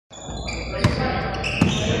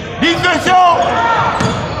defense, y'all.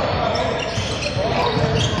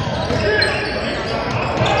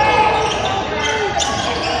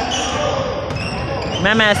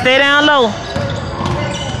 Man, stay down low.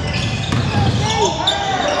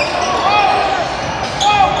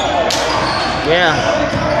 Yeah.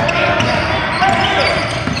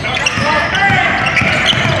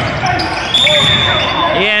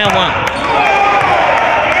 Yeah, one.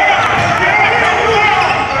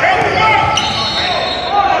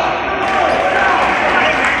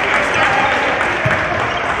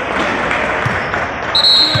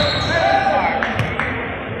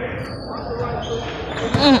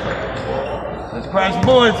 Let's crash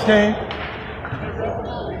boards, team.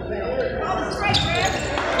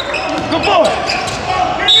 Good boy.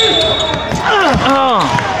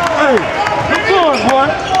 Hey, good boy, boy.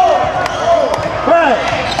 Right.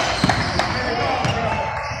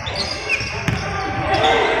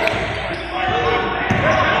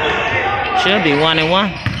 Should be 1-1.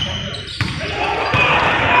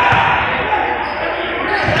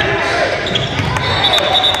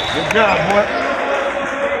 Good job, boy.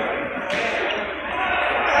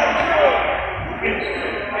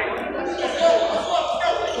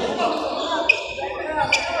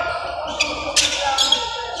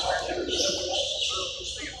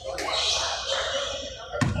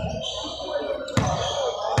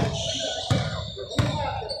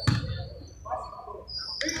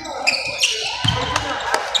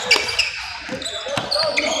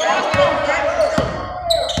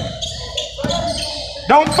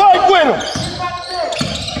 Don't fight with him.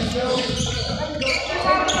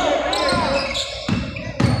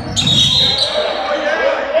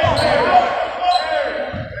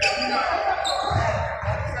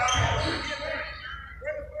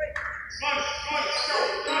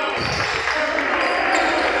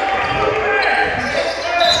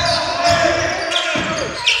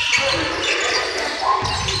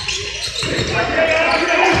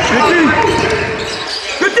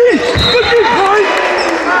 Good D, boy.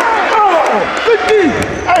 Good D!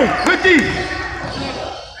 Hey, good D!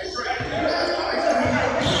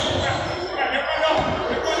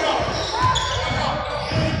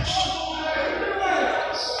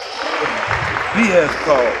 BS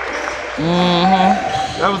call.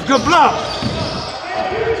 That was good block.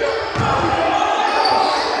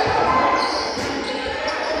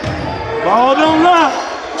 Ball don't lie.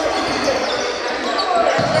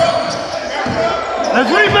 Let's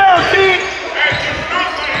rebound, team.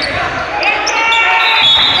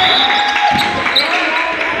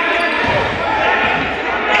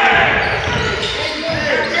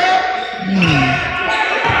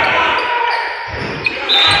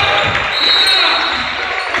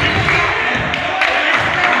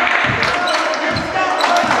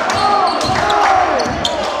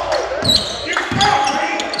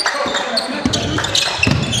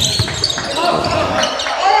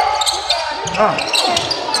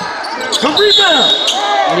 Good rebound.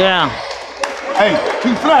 Yeah. Hey,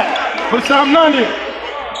 too flat. Put something on it.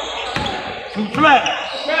 Too flat.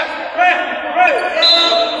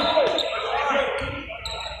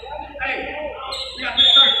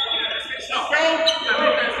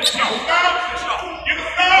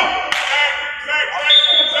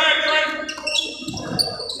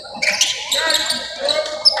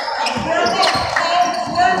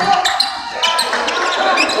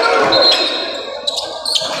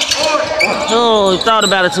 Oh, thought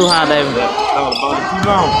about it too high, baby. Thought about it too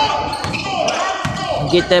long.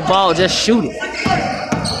 Get that ball, just shoot it.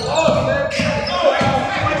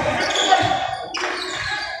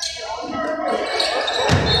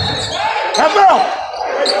 Come out.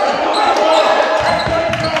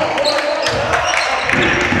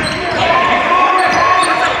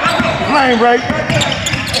 Playing right.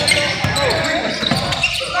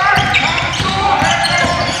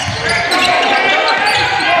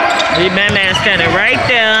 This man standing right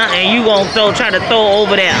there, and you gonna try to throw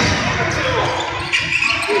over there.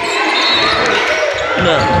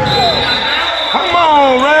 Look.